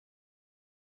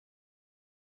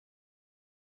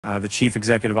The chief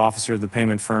executive officer of the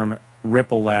payment firm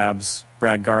Ripple Labs,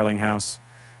 Brad Garlinghouse,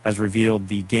 has revealed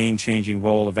the game-changing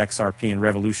role of XRP in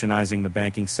revolutionizing the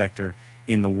banking sector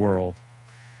in the world.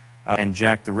 And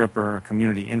Jack the Ripper, a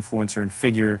community influencer and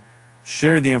figure,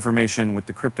 shared the information with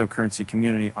the cryptocurrency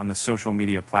community on the social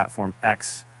media platform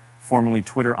X, formerly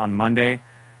Twitter, on Monday.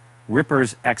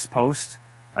 Ripper's X post,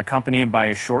 accompanied by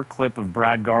a short clip of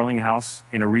Brad Garlinghouse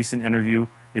in a recent interview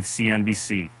with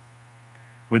CNBC,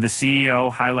 where the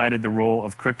CEO highlighted the role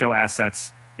of crypto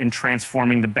assets in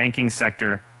transforming the banking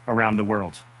sector around the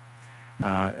world.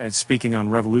 And speaking on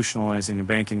revolutionizing the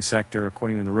banking sector,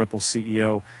 according to the Ripple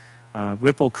CEO,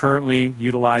 Ripple currently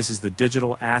utilizes the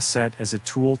digital asset as a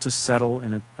tool to settle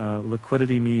in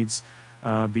liquidity needs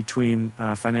between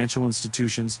financial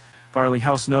institutions.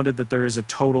 Garlinghouse noted that there is a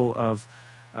total of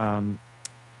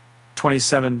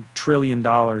 $27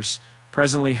 trillion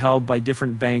presently held by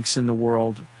different banks in the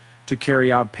world to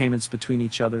carry out payments between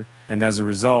each other. And as a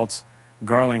result,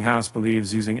 Garlinghouse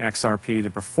believes using XRP to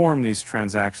perform these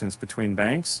transactions between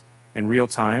banks in real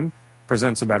time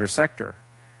presents a better sector.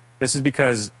 This is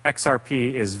because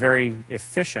XRP is very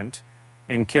efficient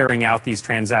in carrying out these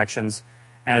transactions,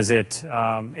 as it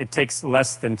takes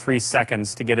less than 3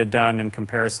 seconds to get it done in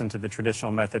comparison to the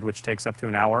traditional method, which takes up to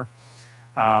an hour.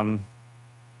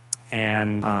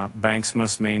 Banks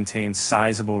must maintain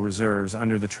sizable reserves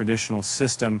under the traditional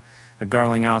system that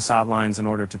Garlinghouse outlines in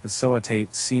order to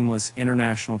facilitate seamless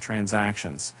international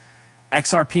transactions.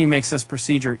 XRP makes this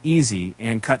procedure easy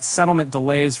and cuts settlement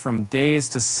delays from days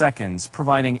to seconds,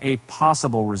 providing a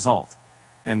possible result.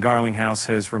 And Garlinghouse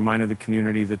has reminded the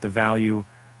community that the value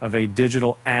of a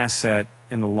digital asset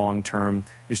in the long term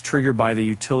is triggered by the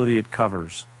utility it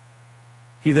covers.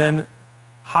 He then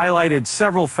highlighted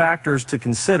several factors to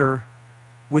consider,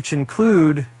 which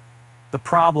include the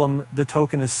problem the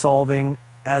token is solving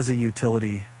as a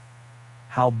utility,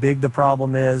 how big the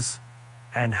problem is,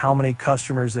 and how many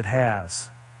customers it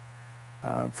has.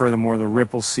 Furthermore, the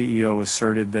Ripple CEO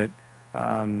asserted that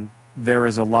there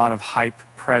is a lot of hype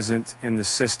present in the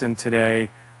system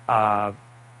today.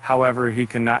 However, he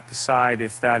cannot decide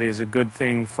if that is a good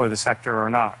thing for the sector or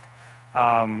not.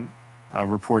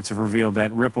 Reports have revealed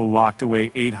that Ripple locked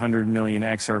away 800 million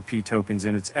XRP tokens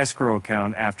in its escrow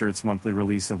account after its monthly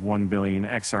release of 1 billion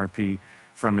XRP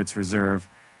from its reserve.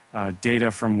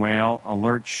 Data from Whale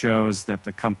Alert shows that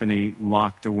the company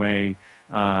locked away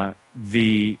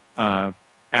the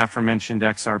aforementioned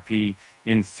XRP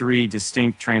in 3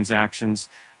 distinct transactions.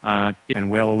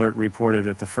 And Whale Alert reported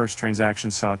that the first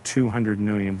transaction saw 200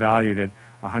 million valued at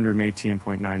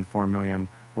 118.94 million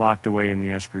locked away in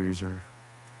the escrow reserve.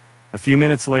 A few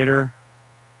minutes later,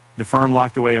 the firm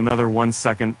locked away another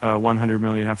 100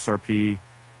 million XRP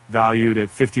valued at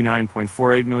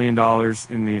 $59.48 million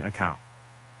in the account.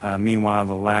 Meanwhile,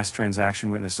 the last transaction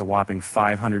witnessed a whopping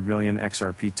 500 million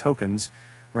XRP tokens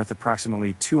worth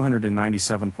approximately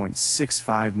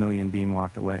 297.65 million being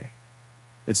locked away.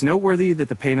 It's noteworthy that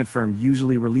the payment firm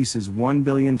usually releases 1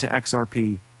 billion to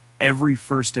XRP every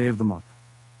first day of the month.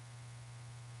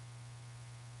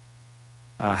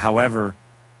 However,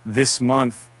 this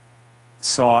month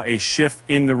saw a shift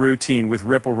in the routine, with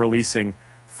Ripple releasing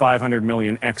 500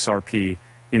 million XRP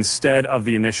instead of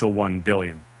the initial 1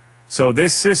 billion. So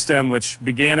this system, which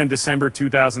began in December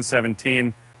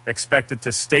 2017, expected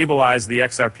to stabilize the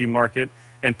XRP market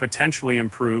and potentially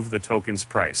improve the token's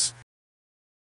price.